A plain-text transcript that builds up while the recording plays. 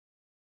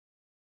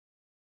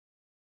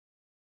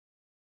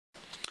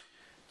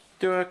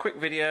do a quick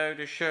video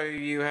to show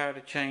you how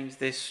to change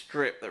this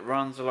strip that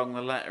runs along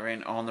the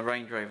lettering on the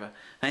Range Rover.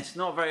 And it's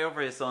not very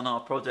obvious on our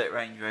Project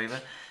Range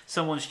Rover.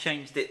 Someone's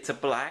changed it to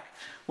black,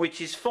 which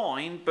is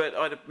fine, but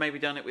I'd have maybe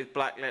done it with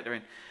black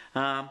lettering.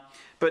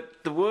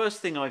 But the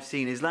worst thing I've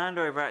seen is Land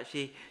Rover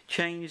actually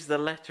changed the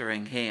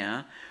lettering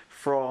here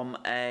from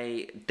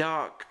a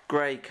dark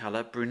grey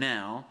colour,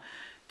 brunel,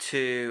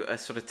 to a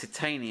sort of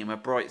titanium, a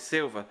bright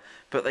silver,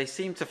 but they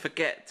seem to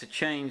forget to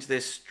change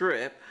this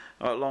strip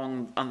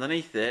along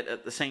underneath it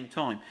at the same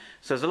time.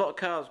 So there's a lot of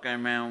cars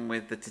going around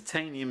with the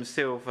titanium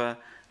silver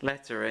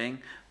lettering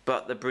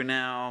but the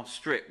brunel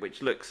strip,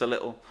 which looks a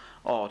little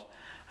odd.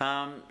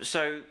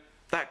 So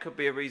that could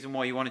be a reason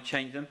why you want to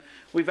change them.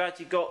 We've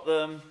actually got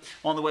them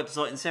on the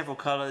website in several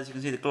colours. You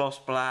can see the gloss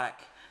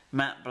black,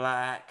 matte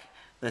black,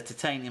 the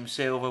titanium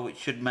silver, which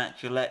should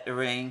match your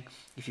lettering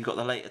if you've got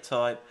the later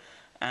type,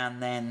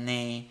 and then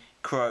the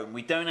chrome.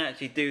 We don't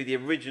actually do the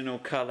original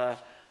colour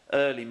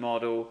early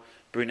model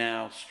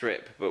brunel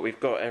strip, but we've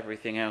got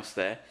everything else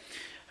there.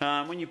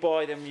 When you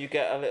buy them, you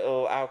get a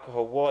little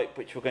alcohol wipe,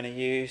 which we're going to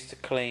use to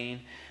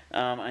clean,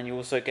 and you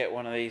also get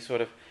one of these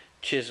sort of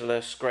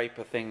chiseler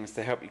scraper things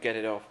to help you get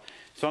it off.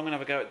 So I'm going to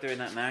have a go at doing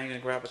that now. You're going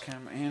to grab a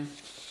camera in.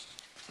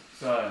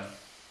 So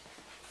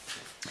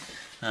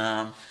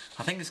I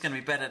think it's going to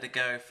be better to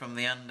go from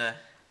the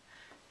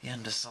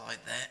underside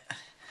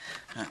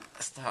there.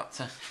 Start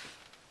to,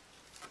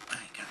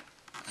 there you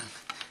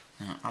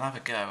go. Now, I'll have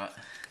a go at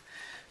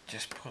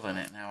just pulling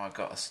it now. I've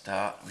got a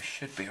start. We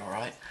should be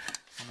alright.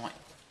 I might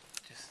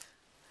just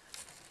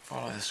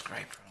follow the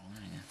scraper along.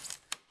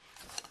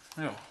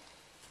 There you go.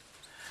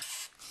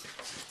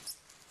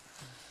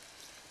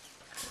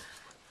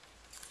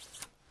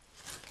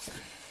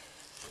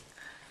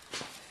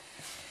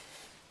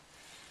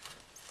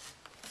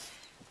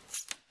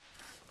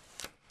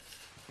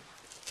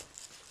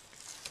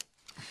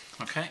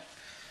 Okay,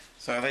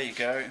 so there you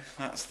go.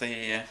 That's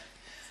the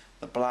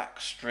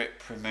black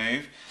strip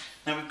removed.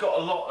 Now we've got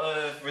a lot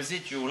of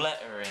residual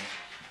lettering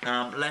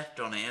left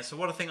on here. So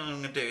what I think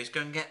I'm going to do is go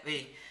and get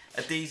the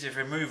adhesive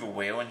removal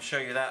wheel and show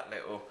you that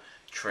little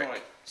trick.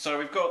 Right. So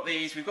we've got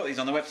these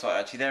on the website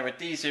actually. They're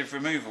adhesive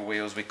removal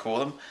wheels, we call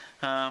them.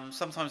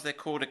 Sometimes they're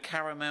called a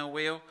caramel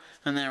wheel,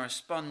 and they're a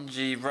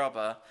spongy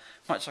rubber,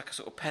 much like a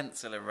sort of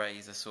pencil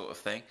eraser sort of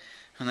thing.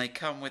 And they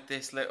come with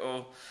this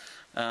little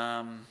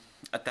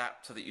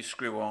adapter that you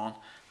screw on,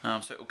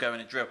 so it will go in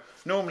a drill.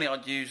 Normally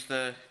I'd use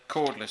the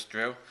cordless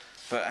drill,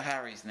 but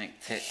Harry's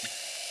nicked it,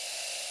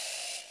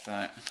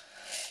 so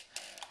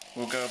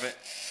we'll go a bit.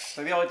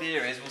 So the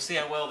idea is we'll see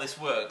how well this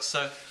works.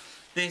 So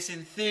this,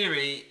 in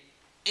theory,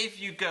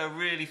 if you go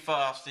really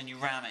fast and you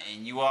ram it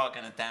in, you are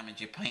going to damage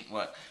your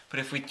paintwork.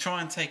 But if we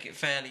try and take it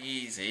fairly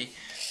easy,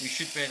 we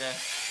should be able to. I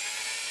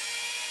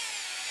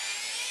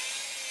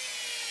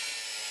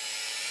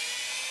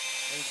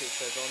think it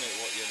says on it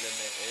what your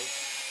limit is.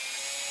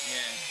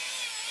 Yeah.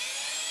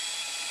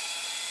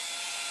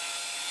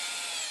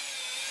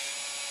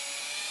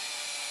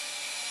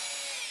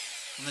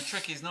 And the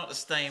trick is not to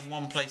stay in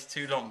one place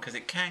too long, because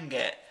it can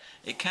get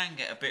a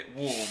bit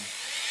warm.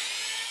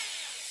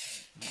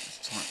 Let's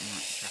tighten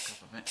that track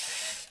up a bit.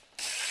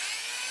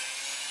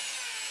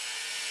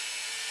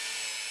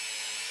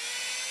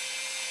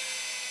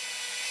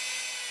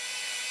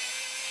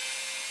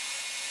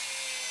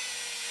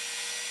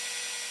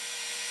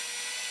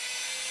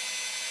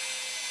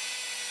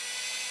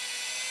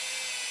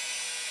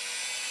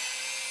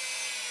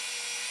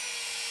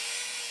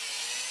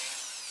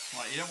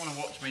 Right, you don't want to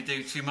watch me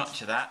do too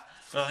much of that,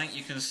 but I think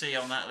you can see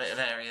on that little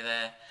area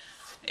there,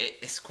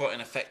 it's quite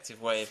an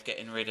effective way of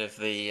getting rid of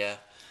the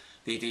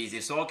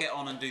adhesive. So I'll get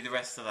on and do the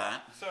rest of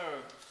that. So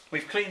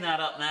we've cleaned that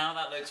up now.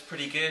 That looks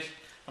pretty good.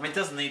 I mean, it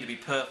doesn't need to be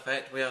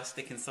perfect. We are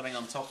sticking something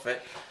on top of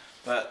it,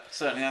 but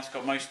certainly that's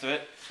got most of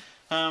it.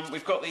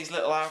 We've got these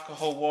little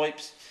alcohol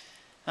wipes.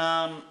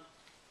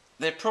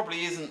 There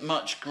probably isn't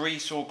much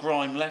grease or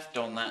grime left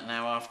on that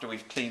now after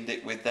we've cleaned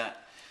it with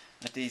that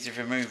adhesive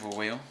removal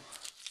wheel.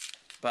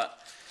 But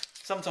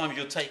sometimes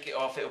you'll take it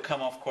off, it'll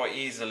come off quite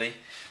easily.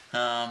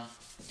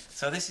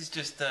 So this is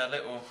just a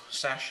little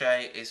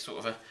sachet. It's sort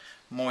of a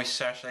moist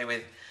sachet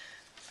with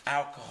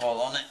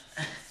alcohol on it.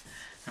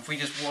 If we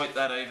just wipe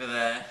that over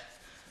there,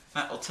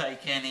 that'll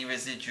take any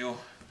residual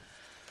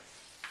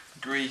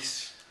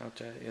grease. How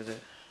dirty is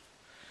it?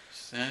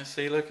 So,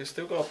 see, look, it's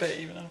still got a bit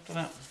even after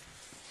that.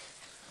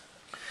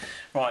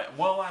 Right,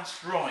 while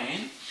that's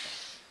drying,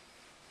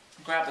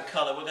 grab the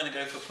colour. We're going to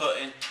go for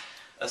putting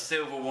a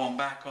silver one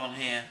back on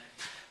here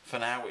for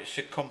now, which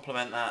should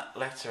complement that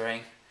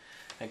lettering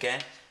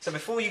again. So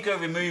before you go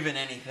removing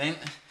anything,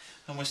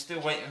 and we're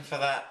still waiting for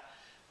that,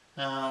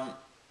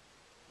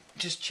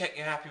 just check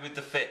you're happy with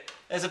the fit.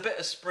 There's a bit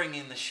of spring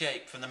in the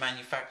shape from the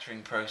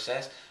manufacturing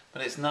process,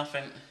 but it's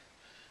nothing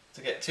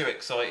to get too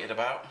excited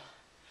about.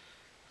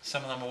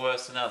 Some of them are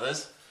worse than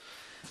others.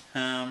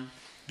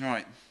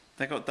 Right,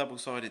 they've got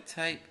double-sided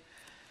tape.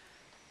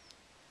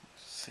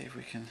 Let's see if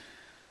we can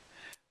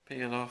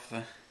peel off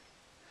the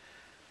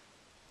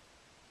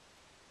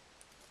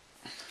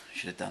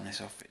Should have done this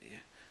off video.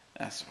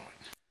 That's right.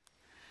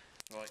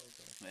 Right,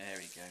 there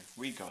we go.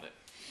 We got it.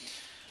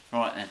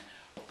 Right then.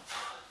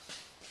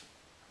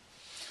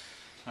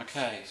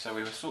 Okay, so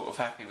we were sort of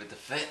happy with the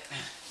fit.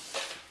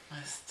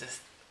 Let's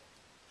just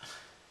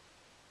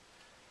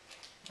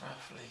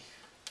roughly.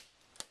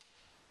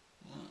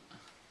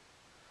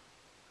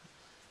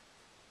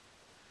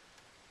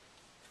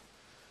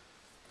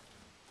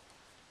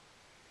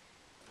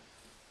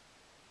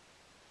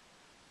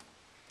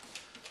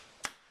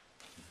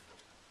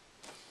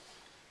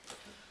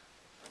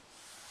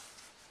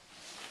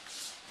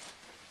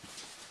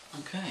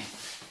 Okay.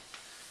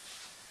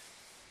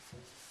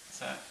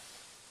 So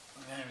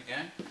there we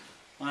go.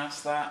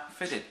 That's that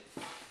fitted.